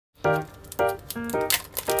Halo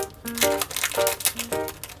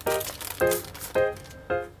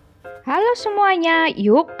semuanya,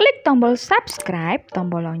 yuk klik tombol subscribe,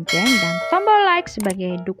 tombol lonceng, dan tombol like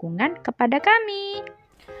sebagai dukungan kepada kami.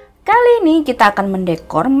 Kali ini kita akan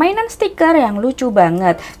mendekor mainan stiker yang lucu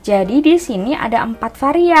banget. Jadi di sini ada 4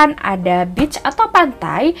 varian, ada beach atau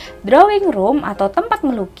pantai, drawing room atau tempat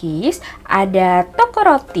melukis, ada toko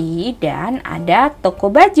roti, dan ada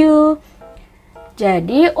toko baju.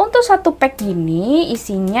 Jadi untuk satu pack gini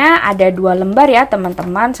isinya ada 2 lembar ya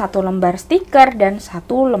teman-teman, 1 lembar stiker dan 1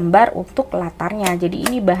 lembar untuk latarnya. Jadi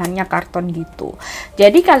ini bahannya karton gitu.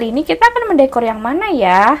 Jadi kali ini kita akan mendekor yang mana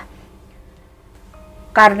ya?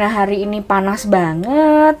 Karena hari ini panas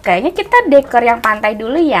banget, kayaknya kita dekor yang pantai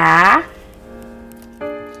dulu ya.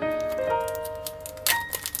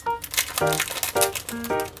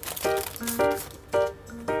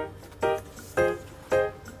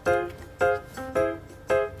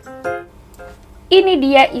 Ini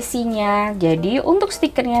dia isinya. Jadi untuk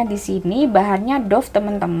stikernya di sini bahannya doff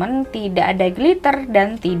teman-teman, tidak ada glitter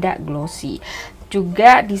dan tidak glossy.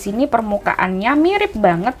 Juga di sini permukaannya mirip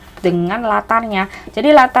banget dengan latarnya.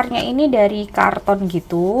 Jadi latarnya ini dari karton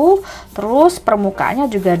gitu. Terus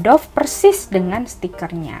permukaannya juga doff persis dengan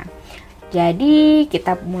stikernya. Jadi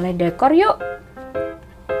kita mulai dekor yuk.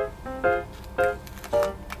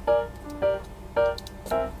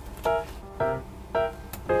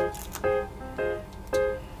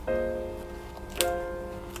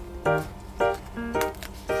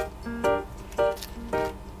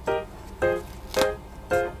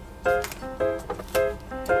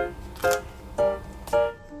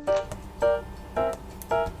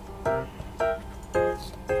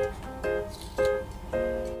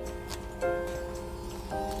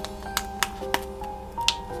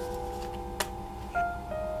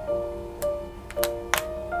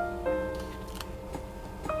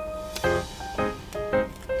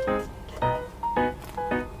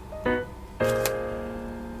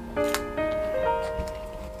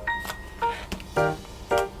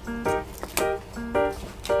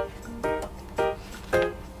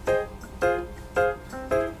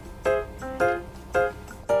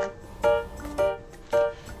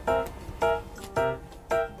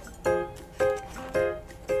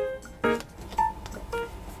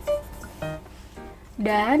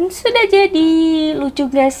 Dan sudah jadi, lucu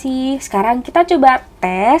gak sih? Sekarang kita coba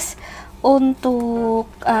tes untuk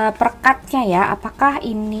perekatnya ya, apakah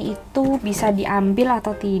ini itu bisa diambil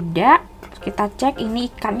atau tidak. Kita cek, ini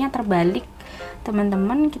ikannya terbalik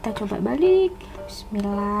teman-teman, kita coba balik.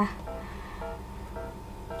 Bismillah,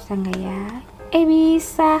 bisa nggak ya?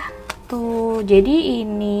 Bisa tuh. Jadi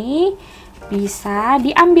ini bisa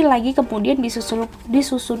diambil lagi kemudian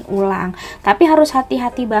disusun ulang, tapi harus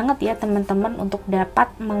hati-hati banget ya teman-teman untuk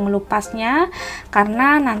dapat mengelupasnya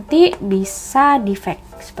karena nanti bisa defect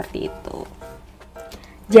seperti itu.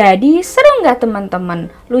 Jadi seru nggak teman-teman?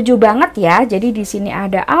 Lucu banget ya. Jadi di sini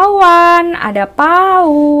ada awan, ada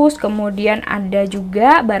paus, kemudian ada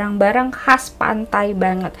juga barang-barang khas pantai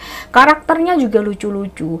banget. Karakternya juga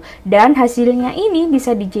lucu-lucu dan hasilnya ini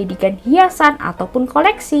bisa dijadikan hiasan ataupun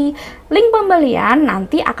koleksi. Link pembelian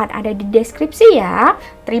nanti akan ada di deskripsi ya.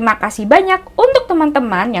 Terima kasih banyak untuk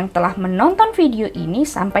teman-teman yang telah menonton video ini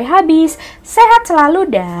sampai habis. Sehat selalu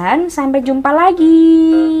dan sampai jumpa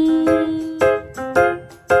lagi.